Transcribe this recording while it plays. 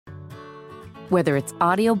Whether it's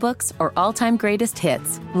audiobooks or all-time greatest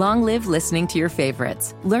hits, long live listening to your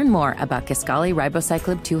favorites. Learn more about Kisqali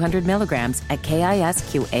Ribociclib 200 milligrams at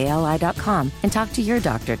KISQALI.com and talk to your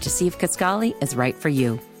doctor to see if Kisqali is right for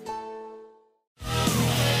you.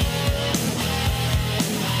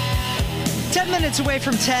 Minutes away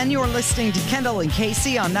from 10, you're listening to Kendall and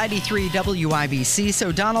Casey on 93 WIBC.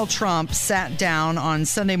 So Donald Trump sat down on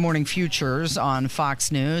Sunday Morning Futures on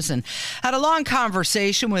Fox News and had a long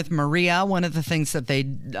conversation with Maria. One of the things that they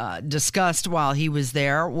discussed while he was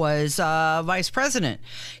there was vice president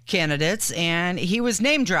candidates, and he was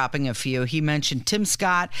name dropping a few. He mentioned Tim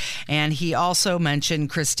Scott, and he also mentioned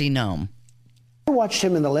Kristi Noem. I watched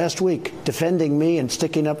him in the last week defending me and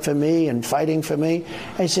sticking up for me and fighting for me.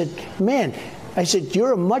 I said, man,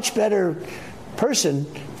 you're a much better person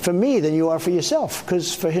for me than you are for yourself,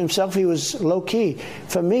 because for himself he was low key.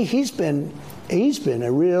 For me, he's been a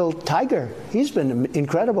real tiger. He's been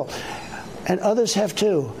incredible, and others have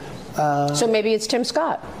too. So maybe it's Tim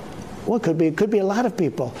Scott. Well, it could be a lot of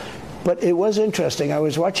people. But it was interesting. I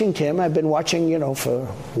was watching Tim. I've been watching, for a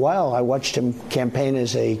while. I watched him campaign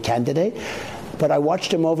as a candidate. But I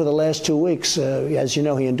watched him over the last 2 weeks. As you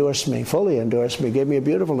know, he endorsed me, fully endorsed me, gave me a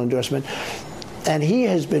beautiful endorsement. And he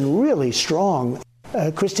has been really strong.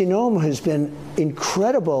 Kristi Noem has been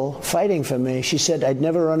incredible fighting for me. She said I'd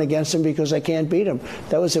never run against him because I can't beat him.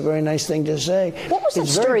 That was a very nice thing to say. What was the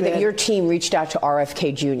story that your team reached out to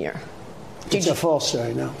RFK Jr.? It's a false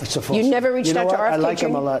story. No, it's a false story. You never reached out to RFK Jr.? I like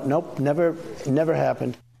him a lot. Nope, never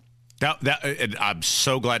happened. I'm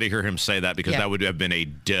so glad to hear him say that, because that would have been a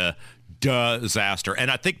disaster. And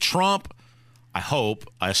I think Trump, I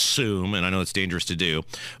assume, and I know it's dangerous to do,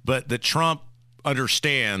 but that Trump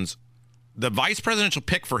understands the vice presidential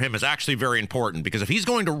pick for him is actually very important, because if he's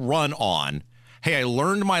going to run on, hey, I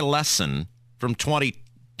learned my lesson from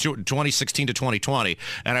 2016 to 2020,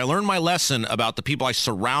 and I learned my lesson about the people I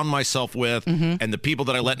surround myself with and the people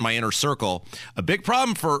that I let in my inner circle. A big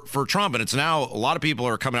problem for Trump, and it's now a lot of people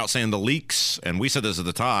are coming out saying the leaks, and we said this at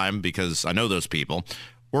the time because I know those people,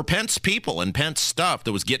 were Pence people and Pence stuff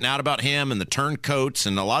that was getting out about him and the turncoats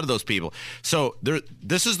and a lot of those people. So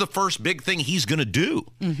this is the first big thing he's going to do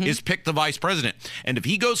is pick the vice president. And if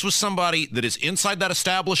he goes with somebody that is inside that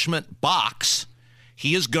establishment box,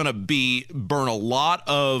 he is going to burn a lot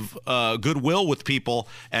of goodwill with people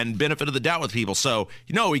and benefit of the doubt with people. So,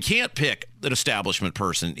 he can't pick an establishment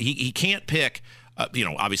person. He can't pick,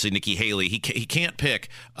 obviously Nikki Haley. He can't pick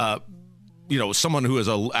someone who is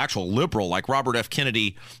an actual liberal like Robert F.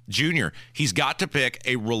 Kennedy Jr. He's got to pick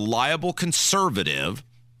a reliable conservative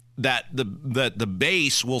that the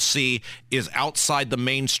base will see is outside the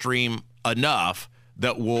mainstream enough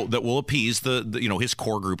that will appease the his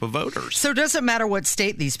core group of voters. So it doesn't matter what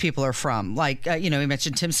state these people are from. Like, he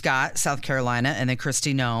mentioned Tim Scott, South Carolina, and then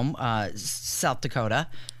Kristi Noem, South Dakota.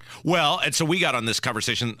 Well, and so we got on this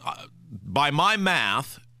conversation. By my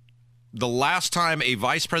math, the last time a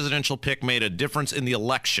vice presidential pick made a difference in the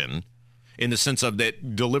election, in the sense of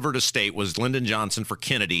that delivered a state, was Lyndon Johnson for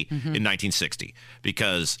Kennedy in 1960.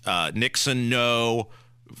 Because Nixon, no.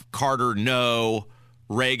 Carter, no.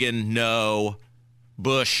 Reagan, no.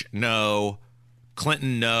 Bush, no.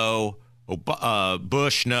 Clinton, no.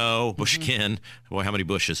 Bush, no. Bush again. Boy, how many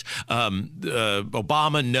Bushes?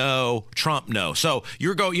 Obama, no. Trump, no. So you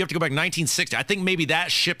have to go back to 1960. I think maybe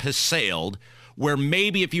that ship has sailed, where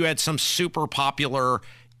maybe if you had some super popular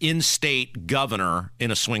in-state governor in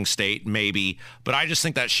a swing state, maybe. But I just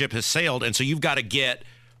think that ship has sailed. And so you've got to get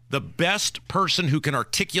the best person who can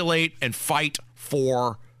articulate and fight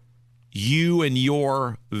for you and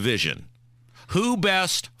your vision. Who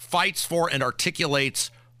best fights for and articulates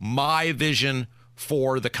my vision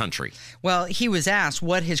for the country? Well, he was asked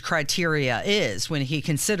what his criteria is when he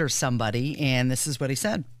considers somebody, and this is what he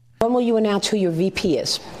said. When will you announce who your VP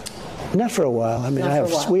is? Not for a while. I mean,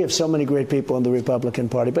 we have so many great people in the Republican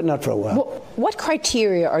Party, but not for a while. Well, what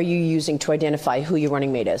criteria are you using to identify who your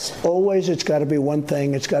running mate is? Always, it's got to be one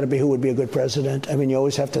thing. It's got to be who would be a good president. I mean, you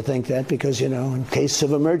always have to think that because, in case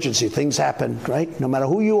of emergency, things happen, right? No matter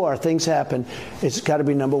who you are, things happen. It's got to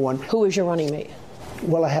be number one. Who is your running mate?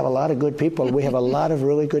 Well, I have a lot of good people. We have a lot of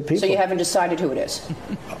really good people. So you haven't decided who it is?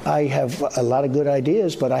 I have a lot of good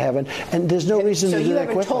ideas, but I haven't. And there's no reason to do that quickly. So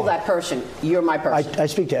you haven't told that person, you're my person? I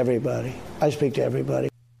speak to everybody.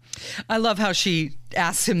 I love how she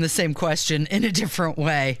asks him the same question in a different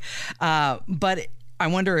way. But I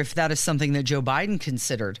wonder if that is something that Joe Biden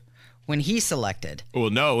considered when he selected. Well,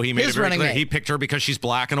 no, he made it very clear. Mate. He picked her because she's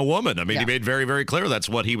black and a woman. I mean, He made very, very clear that's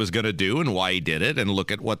what he was going to do and why he did it. And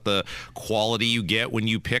look at what the quality you get when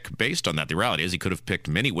you pick based on that. The reality is he could have picked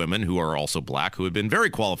many women who are also black who had been very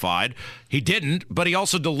qualified. He didn't, but he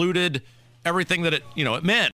also diluted everything that it meant.